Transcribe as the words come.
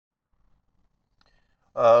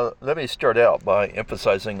Let me start out by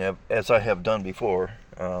emphasizing, as I have done before,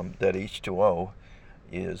 that H2O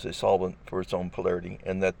is a solvent for its own polarity,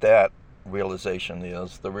 and that realization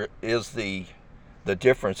is the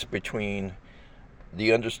difference between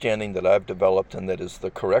the understanding that I've developed and that is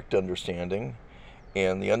the correct understanding,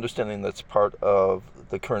 and the understanding that's part of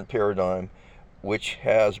the current paradigm, which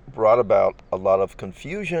has brought about a lot of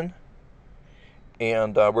confusion.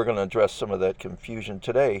 And we're going to address some of that confusion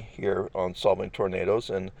today here on Solving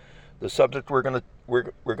Tornadoes. And the subject we're going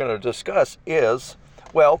to discuss is,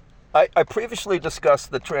 well, I previously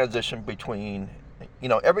discussed the transition between,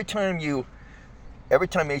 every time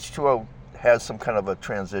H2O has some kind of a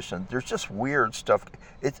transition, there's just weird stuff.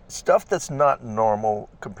 It's stuff that's not normal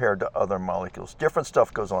compared to other molecules. Different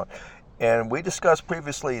stuff goes on. And we discussed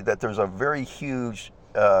previously that there's a very huge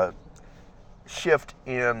shift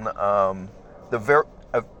in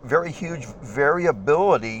a very huge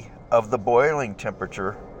variability of the boiling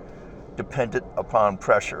temperature dependent upon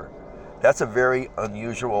pressure. That's a very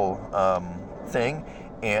unusual thing,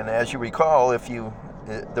 and as you recall,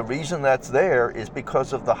 the reason that's there is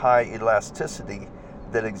because of the high elasticity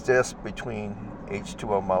that exists between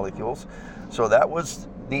H2O molecules. So that was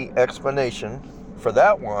the explanation for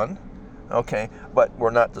that one. Okay, but we're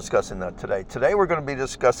not discussing that today. Today we're going to be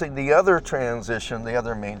discussing the other transition, the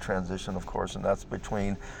other main transition, of course, and that's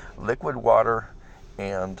between liquid water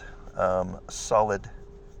and solid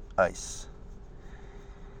ice.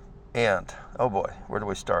 And, oh boy, where do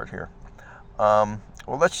we start here? Well,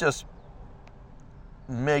 let's just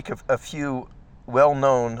make a few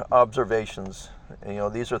well-known observations.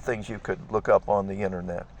 These are things you could look up on the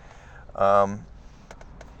internet.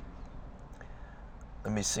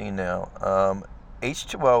 Let me see now.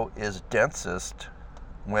 H2O is densest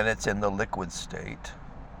when it's in the liquid state,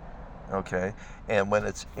 okay? And when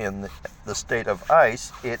it's in the state of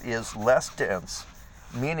ice, it is less dense,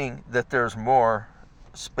 meaning that there's more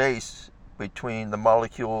space between the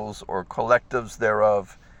molecules or collectives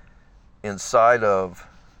thereof inside of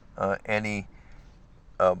any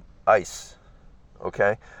ice,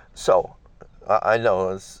 okay? So, I know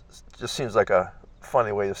it just seems like a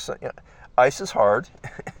funny way of saying it. Ice is hard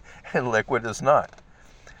and liquid is not.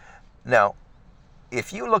 Now,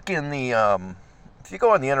 if you look if you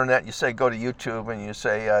go on the internet, you say go to YouTube and you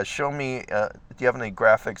say, show me, do you have any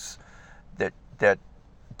graphics that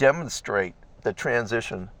demonstrate the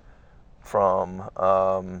transition from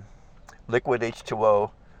liquid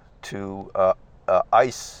H2O to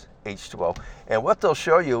ice H2O? And what they'll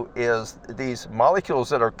show you is these molecules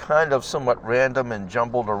that are kind of somewhat random and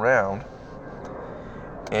jumbled around,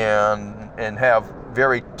 and have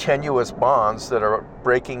very tenuous bonds that are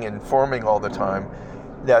breaking and forming all the time,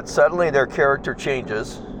 that suddenly their character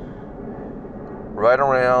changes right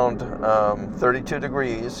around 32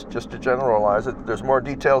 degrees, just to generalize it. There's more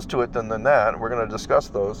details to it than that. We're going to discuss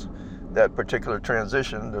that particular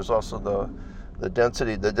transition. There's also the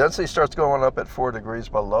density. The density starts going up at 4 degrees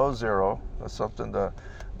below zero. That's something that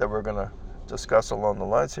we're going to discuss along the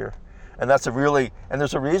lines here. And there's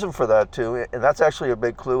a reason for that too, and that's actually a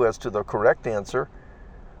big clue as to the correct answer.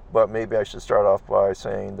 But maybe I should start off by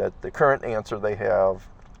saying that the current answer they have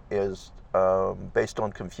is based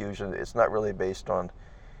on confusion. It's not really based on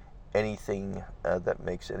anything that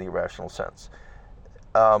makes any rational sense.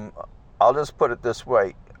 I'll just put it this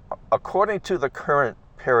way. According to the current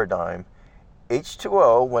paradigm,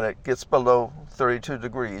 H2O, when it gets below 32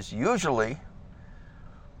 degrees, usually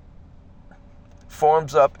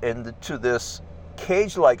forms up into this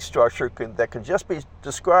cage-like structure that can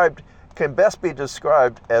best be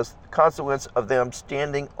described as consequence of them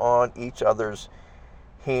standing on each other's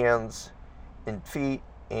hands and feet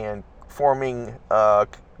and forming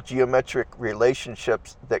geometric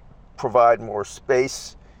relationships that provide more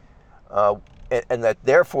space, and that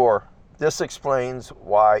therefore this explains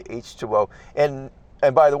why H2O. And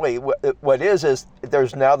by the way, what is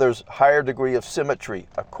there's higher degree of symmetry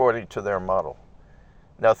according to their model.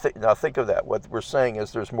 Now think of that. What we're saying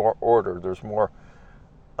is there's more order. There's more.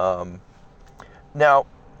 Now,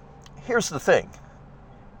 here's the thing.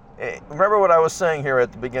 Remember what I was saying here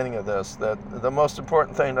at the beginning of this, that the most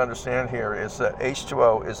important thing to understand here is that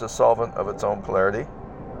H2O is a solvent of its own polarity.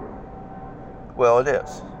 Well, it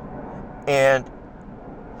is. And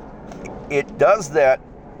it does that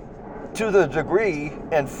to the degree,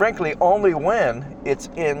 and frankly, only when it's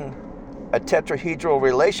in a tetrahedral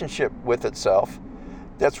relationship with itself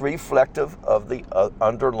that's reflective of the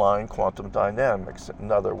underlying quantum dynamics.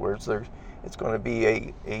 In other words, it's going to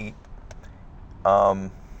be a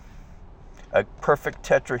perfect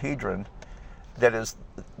tetrahedron that is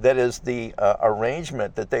the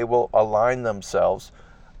arrangement that they will align themselves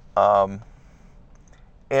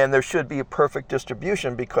And there should be a perfect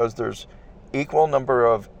distribution because there's equal number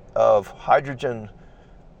of hydrogen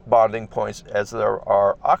bonding points as there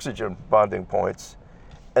are oxygen bonding points,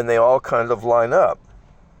 and they all kind of line up.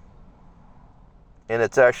 And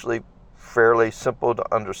it's actually fairly simple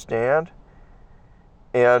to understand.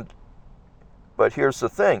 But here's the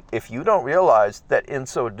thing, if you don't realize that in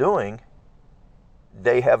so doing,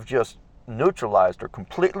 they have just neutralized or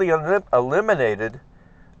completely eliminated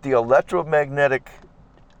the electromagnetic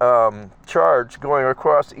charge going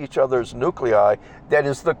across each other's nuclei that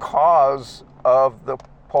is the cause of the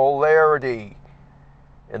polarity,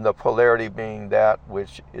 and the polarity being that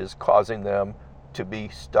which is causing them to be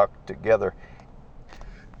stuck together.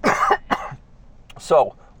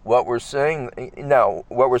 So what we're saying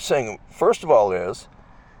first of all is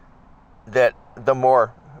that the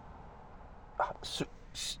more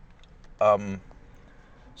the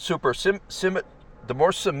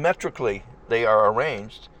more symmetrically they are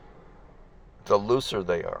arranged, the looser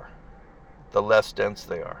they are, the less dense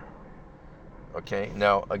they are. Okay,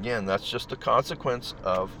 now again, that's just a consequence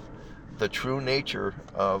of the true nature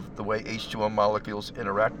of the way H2O molecules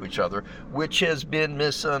interact with each other, which has been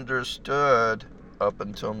misunderstood up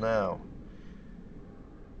until now.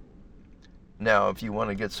 Now, if you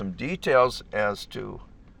want to get some details as to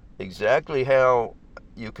exactly how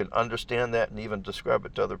you can understand that and even describe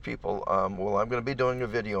it to other people, well, I'm going to be doing a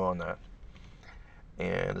video on that,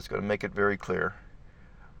 and it's going to make it very clear.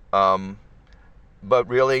 But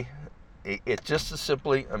really, it's just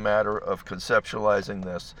simply a matter of conceptualizing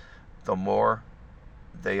this. The more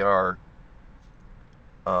they are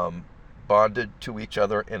bonded to each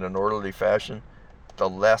other in an orderly fashion, the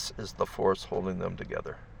less is the force holding them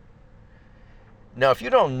together. Now, if you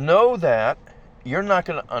don't know that, you're not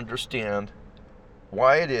going to understand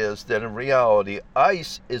why it is that in reality,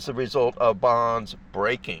 ice is the result of bonds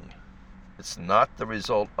breaking. It's not the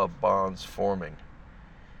result of bonds forming.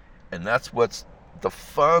 And that's what's the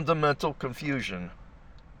fundamental confusion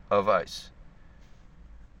of ice.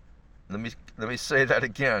 Let me say that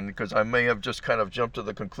again, because I may have just kind of jumped to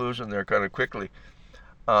the conclusion there kind of quickly.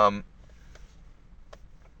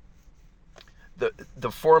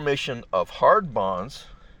 The formation of hard bonds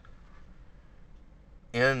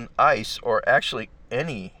in ice, or actually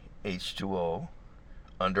any H2O,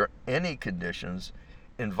 under any conditions,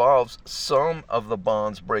 involves some of the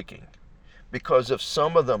bonds breaking. Because if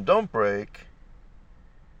some of them don't break,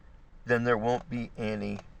 then there won't be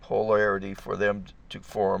any polarity for them to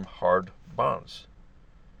form hard bonds.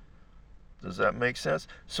 Does that make sense?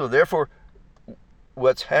 So therefore,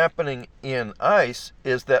 what's happening in ice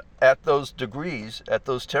is that at those degrees, at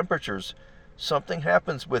those temperatures, something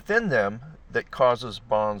happens within them that causes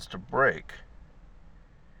bonds to break.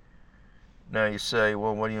 Now you say,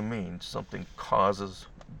 well, what do you mean? Something causes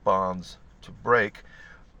bonds to break?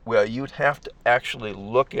 Well, you'd have to actually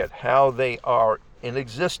look at how they are in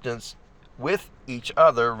existence with each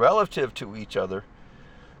other, relative to each other,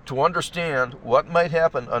 to understand what might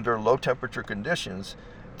happen under low temperature conditions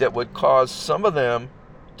that would cause some of them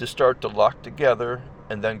to start to lock together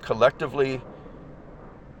and then collectively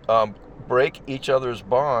break each other's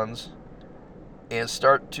bonds and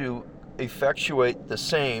start to effectuate the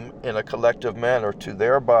same in a collective manner to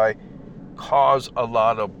thereby cause a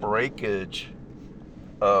lot of breakage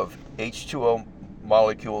of H2O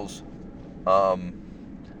molecules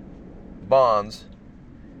bonds,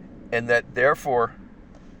 and that therefore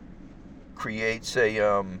creates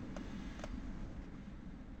a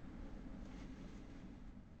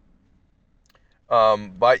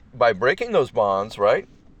by breaking those bonds, right,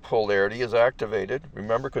 polarity is activated.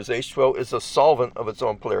 Remember, because H2O is a solvent of its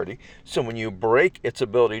own polarity, so when you break its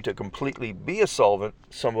ability to completely be a solvent,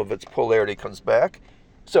 some of its polarity comes back.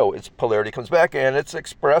 So its polarity comes back, and it's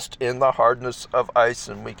expressed in the hardness of ice,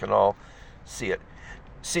 and we can all see it.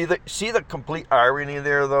 See the complete irony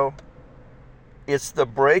there, though? It's the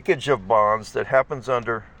breakage of bonds that happens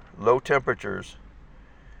under low temperatures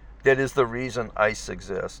that is the reason ice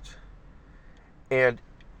exists. And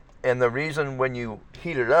the reason when you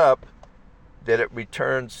heat it up that it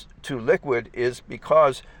returns to liquid is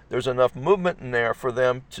because there's enough movement in there for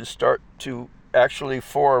them to start to actually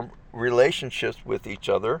form relationships with each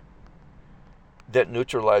other that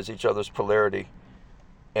neutralize each other's polarity.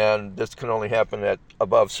 And this can only happen at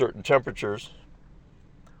above certain temperatures.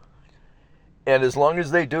 And as long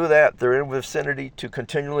as they do that, they're in vicinity to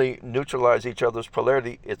continually neutralize each other's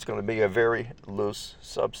polarity. It's going to be a very loose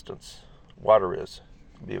substance. Water is.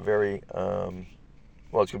 It'll be a very, it's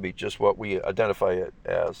going to be just what we identify it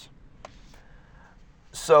as.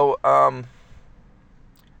 So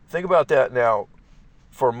think about that now.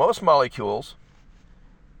 For most molecules,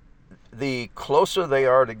 the closer they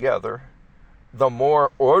are together, the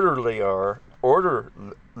more orderly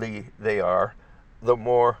they are, the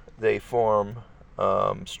more they form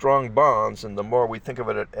strong bonds, and the more we think of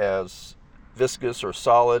it as viscous or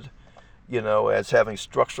solid, as having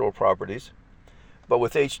structural properties. But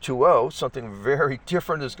with H2O, something very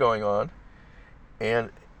different is going on, and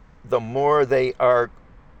the more they are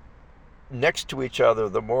next to each other,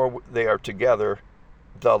 the more they are together,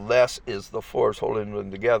 the less is the force holding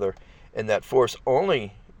them together. And that force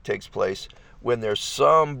only takes place when there's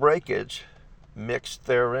some breakage mixed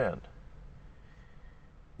therein.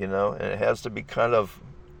 And it has to be kind of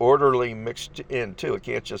orderly mixed in too. It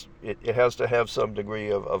can't just, it has to have some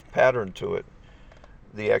degree of pattern to it,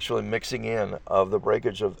 the actual mixing in of the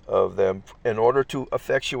breakage of them, in order to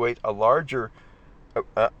effectuate a large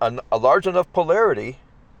enough polarity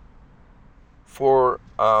for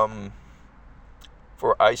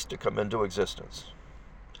ice to come into existence.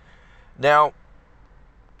 Now,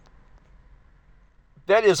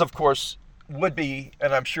 that is, of course, would be,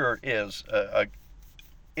 and I'm sure is,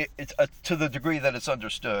 it's to the degree that it's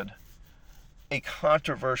understood, a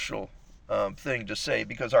controversial thing to say,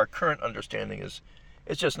 because our current understanding is,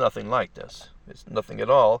 it's just nothing like this. It's nothing at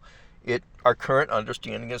all. Our current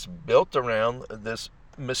understanding is built around this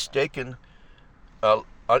mistaken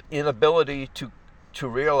inability to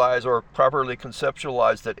realize or properly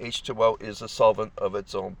conceptualize that H2O is a solvent of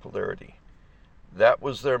its own polarity. That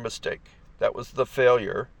was their mistake. That was the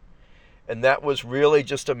failure. And that was really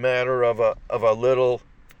just a matter of a little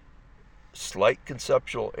slight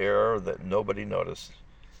conceptual error that nobody noticed.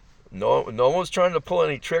 No one's trying to pull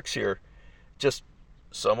any tricks here.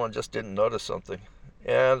 Someone just didn't notice something.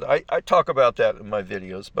 And I talk about that in my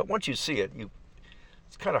videos, but once you see it,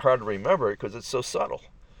 it's kind of hard to remember it because it's so subtle.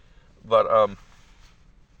 But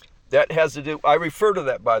that has to do, I refer to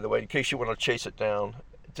that, by the way, in case you want to chase it down,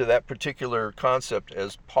 to that particular concept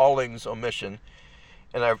as Pauling's omission.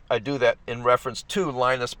 And I do that in reference to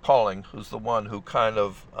Linus Pauling, who's the one who kind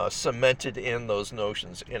of cemented in those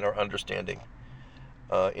notions in our understanding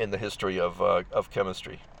in the history of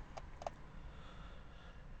chemistry.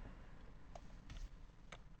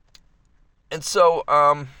 And so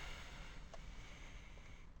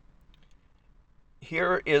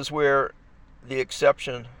here is where the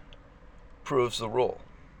exception proves the rule.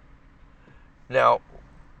 Now,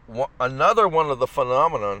 another one of the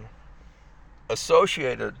phenomenon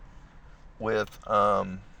associated with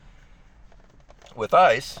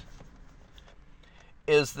ice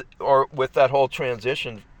is, or with that whole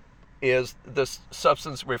transition, is this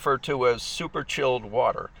substance referred to as super chilled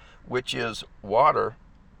water, which is water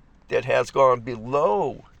that has gone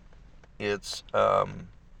below its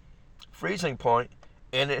freezing point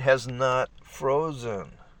and it has not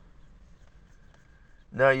frozen.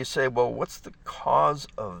 Now you say, well, what's the cause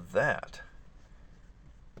of that?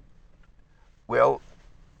 Well,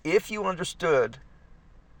 if you understood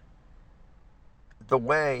the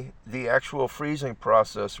way the actual freezing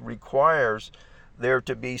process requires there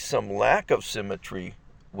to be some lack of symmetry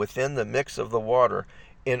within the mix of the water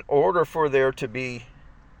in order for there to be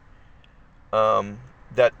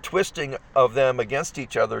that twisting of them against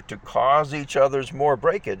each other to cause each other's more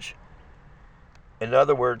breakage. In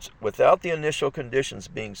other words, without the initial conditions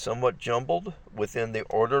being somewhat jumbled within the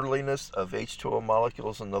orderliness of H2O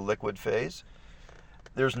molecules in the liquid phase,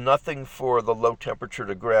 there's nothing for the low temperature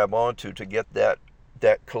to grab onto to get that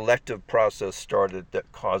collective process started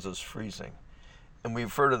that causes freezing. And we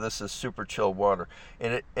refer to this as super chilled water.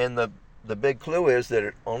 And the big clue is that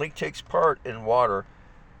it only takes part in water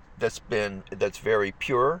that's very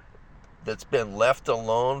pure, that's been left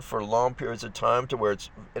alone for long periods of time to where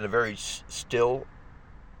it's in a very still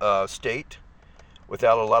state,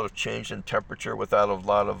 without a lot of change in temperature, without a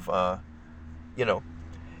lot of,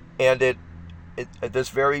 and this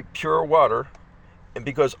very pure water, and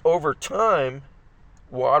because over time,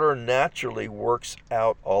 water naturally works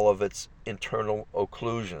out all of its internal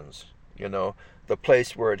occlusions. The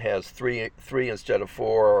place where it has three instead of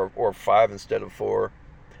four, or five instead of four,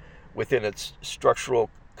 within its structural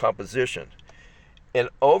composition. And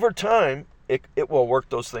over time, it will work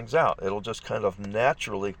those things out. It'll just kind of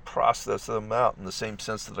naturally process them out in the same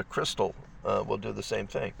sense that a crystal will do the same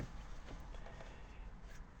thing.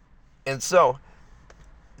 And so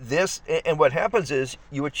and what happens is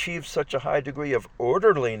you achieve such a high degree of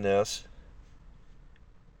orderliness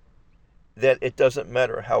that it doesn't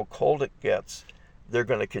matter how cold it gets. They're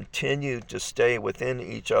going to continue to stay within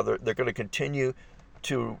each other. They're going to continue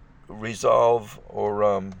to resolve,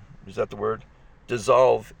 or is that the word?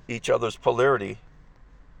 Dissolve each other's polarity,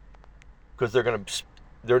 because they're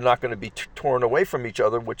not going to be torn away from each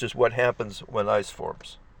other, which is what happens when ice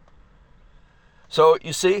forms. So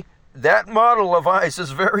you see, that model of ice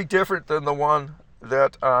is very different than the one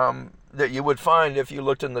that that you would find if you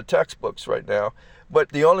looked in the textbooks right now. But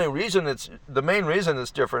the main reason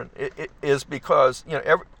it's different is because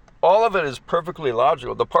all of it is perfectly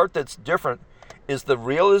logical. The part that's different is the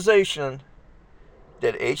realization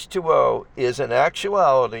that H2O is in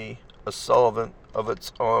actuality a solvent of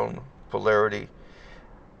its own polarity,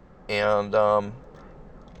 and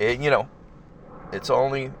it's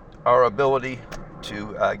only our ability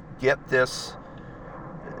to get this.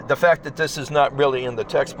 The fact that this is not really in the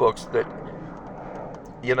textbooks, that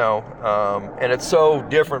and it's so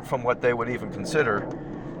different from what they would even consider,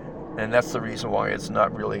 and that's the reason why it's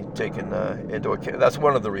not really taken into account. That's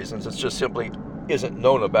one of the reasons. It's just simply isn't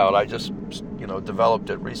known about. I just developed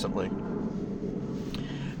it recently.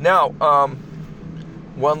 Now,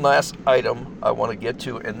 one last item I want to get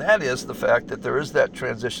to, and that is the fact that there is that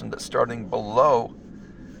transition that's starting below,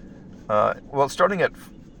 starting at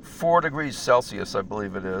 4 degrees Celsius, I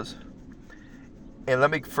believe it is. And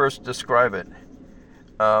let me first describe it.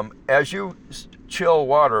 As you chill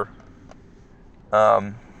water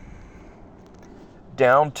down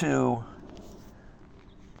to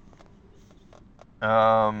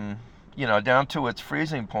down to its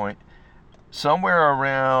freezing point, somewhere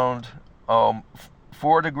around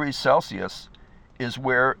 4 degrees Celsius is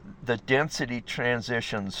where the density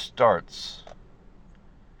transition starts.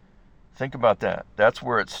 Think about that. That's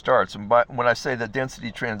where it starts. And when I say the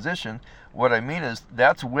density transition, what I mean is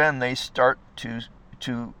that's when they start to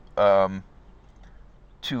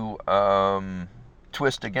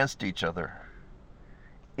twist against each other.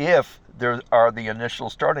 If there are the initial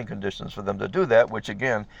starting conditions for them to do that, which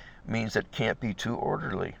again means it can't be too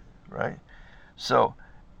orderly, right? So,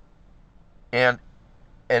 and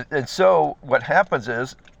so what happens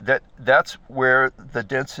is that's where the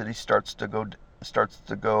density starts to go.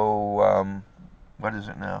 What is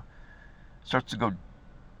it now? Starts to go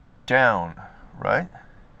down, right?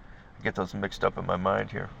 I get those mixed up in my mind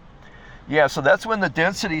here. Yeah, so that's when the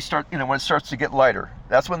density when it starts to get lighter.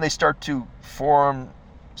 That's when they start to form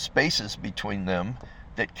spaces between them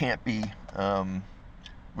that can't be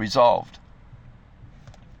resolved.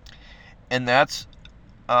 And that's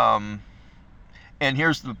and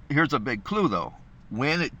here's a big clue though.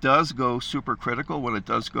 When it does go supercritical, when it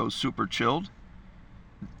does go super chilled,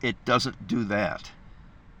 it doesn't do that.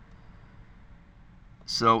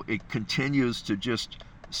 So it continues to just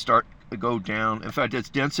start to go down. In fact, its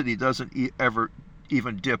density doesn't ever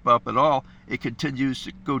even dip up at all. It continues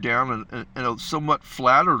to go down in a somewhat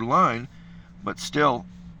flatter line, but still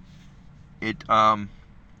it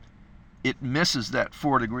misses that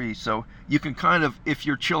 4 degrees. So you can kind of, if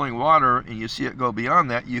you're chilling water and you see it go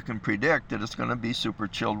beyond that, you can predict that it's going to be super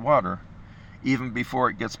chilled water even before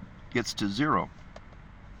it gets to zero.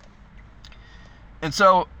 And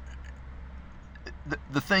so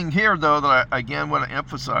the thing here, though, that I again want to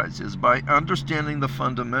emphasize is by understanding the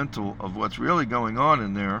fundamental of what's really going on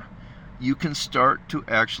in there, you can start to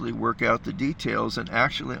actually work out the details and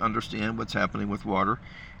actually understand what's happening with water.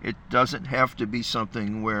 It doesn't have to be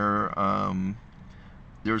something where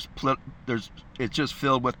it's just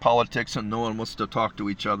filled with politics and no one wants to talk to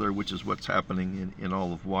each other, which is what's happening in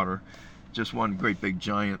all of water. Just one great big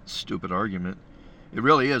giant stupid argument. It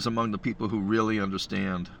really is among the people who really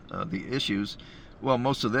understand the issues. Well,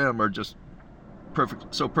 most of them are just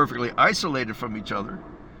so perfectly isolated from each other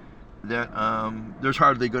that there's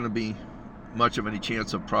hardly going to be much of any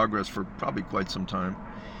chance of progress for probably quite some time.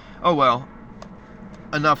 Oh well,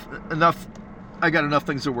 enough. I got enough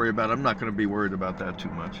things to worry about. I'm not going to be worried about that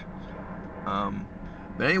too much.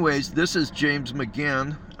 But anyways, this is James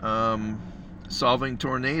McGinn, solving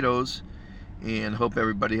tornadoes, and hope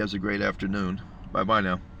everybody has a great afternoon. Bye-bye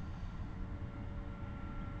now.